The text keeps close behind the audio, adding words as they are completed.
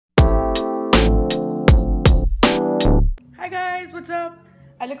Hi guys, what's up?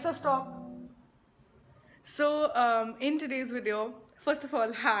 Alexa, stop. So in today's video, first of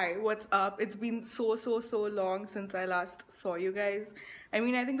all, hi, what's up? It's been so long since I last saw you guys. I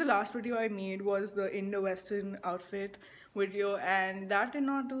think the last video I made was the Indo-Western outfit video, and that did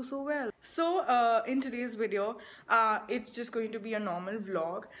not do so well. So in today's video, it's just going to be a normal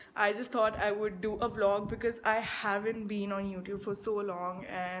vlog. I just thought I would do a vlog because I haven't been on YouTube for so long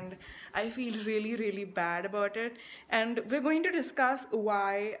and I feel really bad about it, and we're going to discuss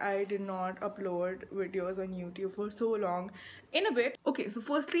why I did not upload videos on YouTube for so long in a bit. Okay, so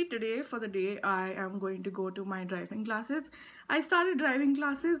firstly, today for the day I am going to go to my driving classes. I started driving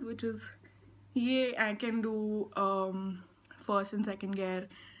classes, which is yay. I can do first and second gear,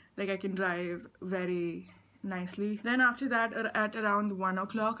 like I can drive very nicely. Then after that, at around 1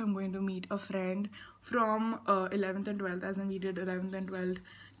 o'clock, I'm going to meet a friend from 11th and 12th, as in we did 11th and 12th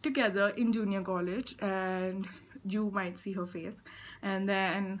together in junior college, and you might see her face. And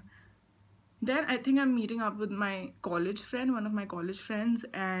then I think I'm meeting up with my college friend, one of my college friends,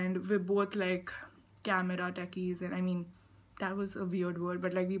 and we're both like camera techies, and that was a weird word,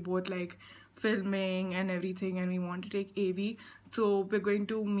 but like we both like filming and everything, and we want to take AV. So we're going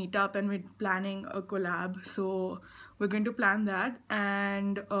to meet up and we're planning a collab, so we're going to plan that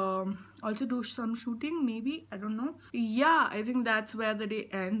and also do some shooting, maybe, I don't know. Yeah, I think that's where the day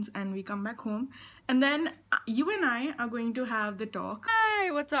ends and we come back home, and then you and I are going to have the talk.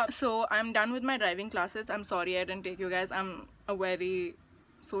 Hi, what's up? So I'm done with my driving classes. I'm sorry I didn't take you guys. I'm a very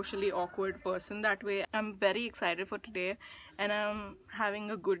socially awkward person that way. I'm very excited for today and I'm having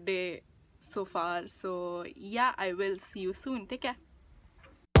a good day so far. So yeah, I will see you soon. Take care.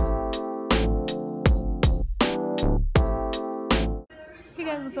 Hey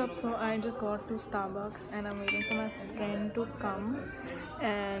guys, what's up? So I just got to Starbucks and I'm waiting for my friend to come,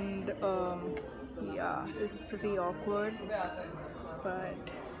 and yeah, this is pretty awkward, but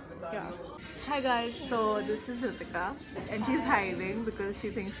yeah. Hi guys, so this is Ritika and she's hiding because she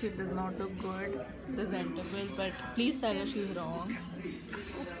thinks she does not look good, presentable, but please tell her she's wrong.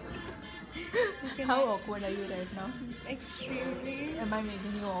 How awkward are you right now? Extremely. Am I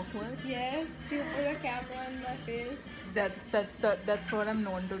making you awkward? Yes, you put a camera on my face. That's what I'm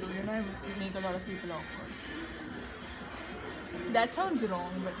known to do, you know. I make a lot of people awkward. That sounds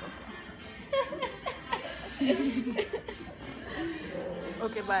wrong, but okay.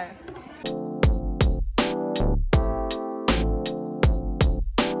 Okay, bye.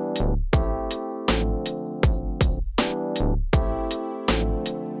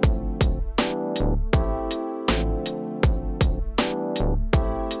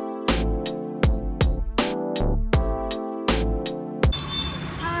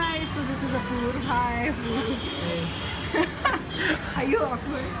 Hi. Are you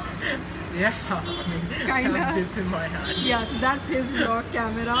awkward? Yeah, Kinda. I have this in my hand. Yeah, so that's his vlog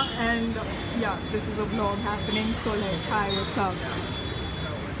camera, and yeah, this is a vlog happening. So like, hi, what's up?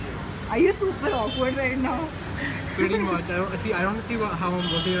 Are you super awkward right now? Pretty much. I don't see how I'm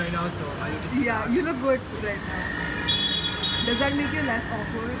looking right now, so I just. Yeah, you look good right now. Does that make you less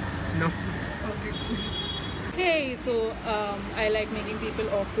awkward? No. Okay. Hey, so I like making people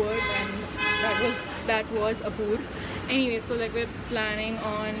awkward, and that was Apoorv. Anyway, so like we're planning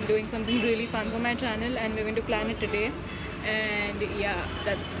on doing something really fun for my channel, and we're going to plan it today. And yeah,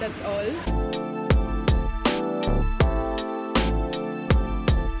 that's all.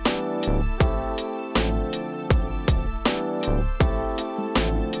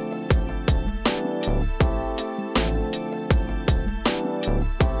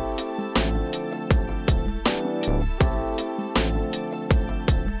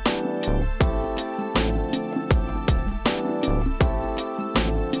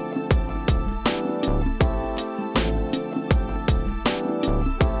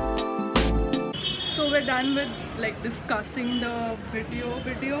 We're done with like discussing the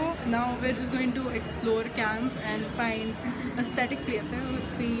video. Now we're just going to explore camp and find aesthetic places.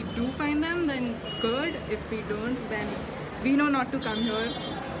 If we do find them, then good. If we don't, then we know not to come here.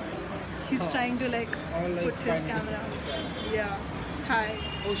 He's trying to like put his camera. Yeah. Hi.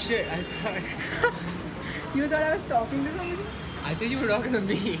 Oh shit! I thought. You thought I was talking to somebody? I think you were talking to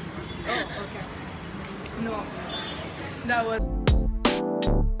me. Oh, okay. No, that was.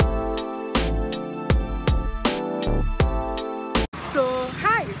 So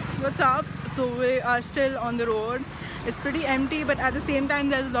hi, what's up? So we are still on the road. It's pretty empty, but at the same time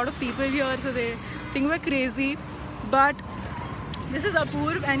there's a lot of people here, so they think we're crazy. But this is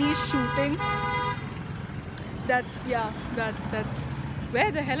Apoorv and he's shooting. That's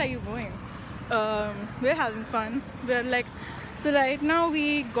where the hell are you going? We're having fun. We're like, so right now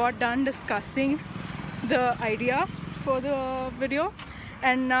we got done discussing the idea for the video,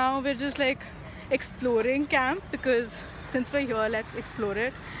 and now we're just like exploring camp because since we're here, let's explore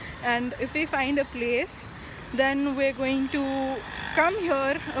it. And if we find a place, then we're going to come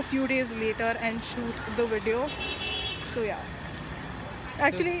here a few days later and shoot the video. So yeah,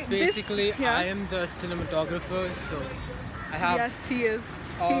 actually So basically, yeah. I am the cinematographer, so I have Yes, he is.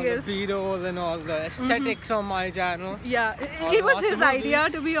 all He the is. B-roll and all the aesthetics on my channel. Yeah, All it was awesome his idea,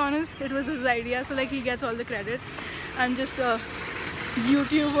 movies. to be honest. It was his idea, so like he gets all the credits. I'm just a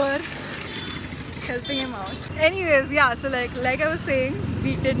YouTuber helping him out. Anyways, yeah, so like I was saying,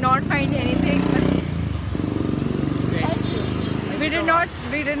 we did not find anything. Great. We so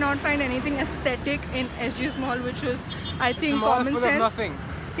did not find anything aesthetic in SG's Mall, which was, I It's a think, mall common full sense. of nothing.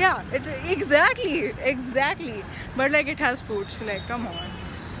 Yeah, exactly. But like it has food. Like, come on.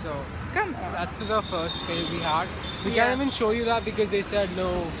 So Come on. that's the first phase we had. We Yeah. can't even show you that because they said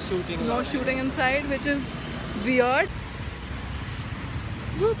no shooting. No allowed. shooting inside, which is weird.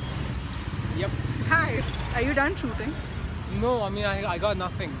 Whoop. Yep. Hi. Are you done shooting? No, I mean I got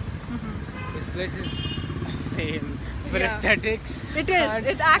nothing. This place is a fail for Yeah. aesthetics. It is.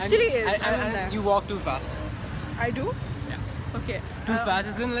 It actually is. I won't lie. And you walk too fast. I do? Yeah. Okay. Too fast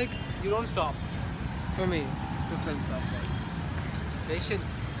as in like you don't stop. For me to film stuff like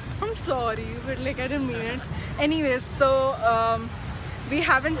patience. I'm sorry, but like I didn't mean it. Anyways, so we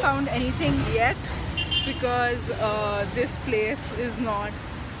haven't found anything yet because this place is not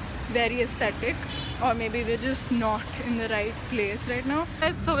very aesthetic, or maybe we're just not in the right place right now.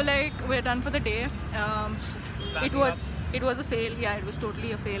 So like we're done for the day. Wrapping up. It was a fail. Yeah, it was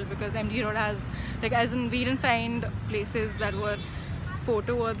totally a fail because MD Road has, like, as in we didn't find places that were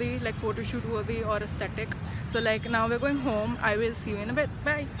photo worthy, like photo shoot worthy or aesthetic. So like now we're going home. I will see you in a bit.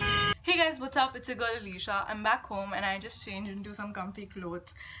 Bye. Hey guys, what's up? It's your girl Alicia. I'm back home and I just changed into some comfy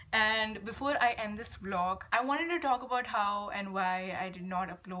clothes. And before I end this vlog, I wanted to talk about how and why I did not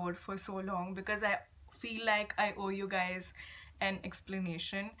upload for so long, because I feel like I owe you guys an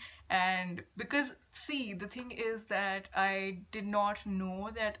explanation. And because see, the thing is that I did not know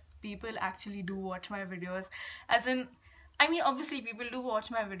that people actually do watch my videos. As in, I mean, obviously people do watch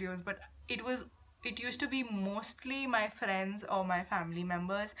my videos, but it used to be mostly my friends or my family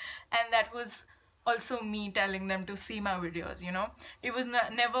members, and that was also me telling them to see my videos, you know. It was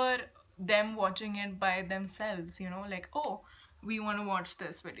never them watching it by themselves, you know, like, oh, we want to watch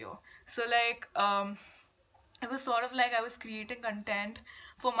this video. So like it was sort of like I was creating content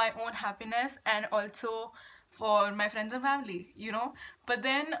for my own happiness and also for my friends and family, you know. But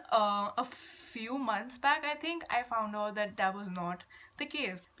then a few months back, I think I found out that that was not the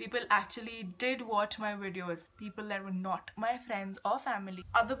case. People actually did watch my videos, people that were not my friends or family.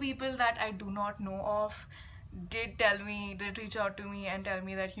 Other people that I do not know of did reach out to me and tell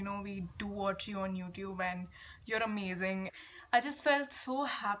me that, you know, we do watch you on YouTube and you're amazing. I just felt so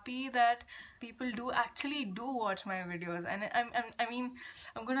happy that people do actually do watch my videos. And I mean,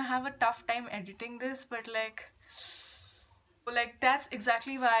 I'm gonna have a tough time editing this, but like that's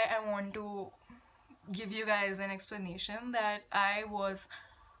exactly why I want to give you guys an explanation that I was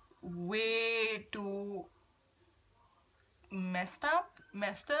way too messed up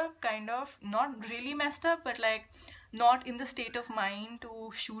kind of, not really messed up, but like not in the state of mind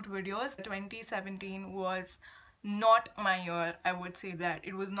to shoot videos. 2017 was not my year. I would say that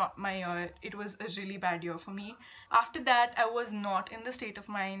it was not my year. It was a really bad year for me. After that, I was not in the state of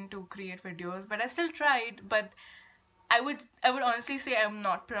mind to create videos, but I still tried. But I would honestly say I'm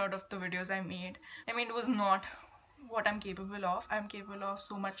not proud of the videos I made. I mean, it was not what I'm capable of. I'm capable of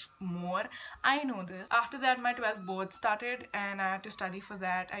so much more. I know this. After that, my 12th board started and I had to study for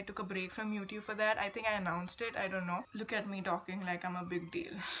that. I took a break from YouTube for that. I think I announced it. I don't know. Look at me talking like I'm a big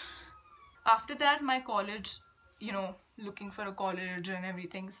deal. After that, my college, you know, looking for a college and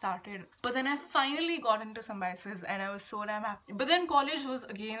everything started. But then I finally got into Symbiosis and I was so damn happy. But then college was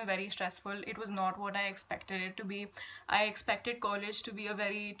again very stressful. It was not what I expected it to be. I expected college to be a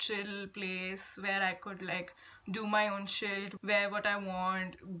very chill place where I could like do my own shit, wear what I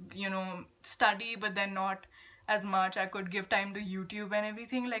want, you know, study, but then not as much. I could give time to YouTube and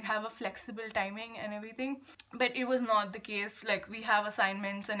everything, like have a flexible timing and everything. But it was not the case. Like we have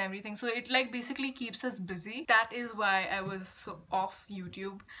assignments and everything, so it like basically keeps us busy. That is why I was so off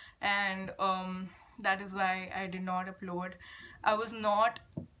YouTube, and that is why I did not upload. I was not,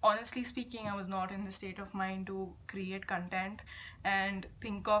 honestly speaking, I was not in the state of mind to create content and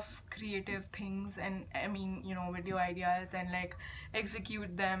think of creative things, and I mean, you know, video ideas and like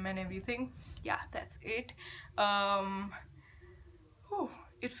execute them and everything. Yeah, that's it. Whew,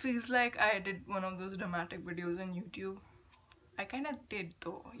 it feels like I did one of those dramatic videos on YouTube. I kind of did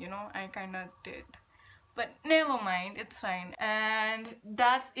though, you know, I kind of did. But never mind, it's fine. And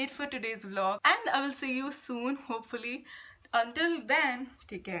that's it for today's vlog. And I will see you soon, hopefully. Until then,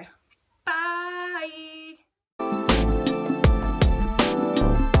 take care. Bye.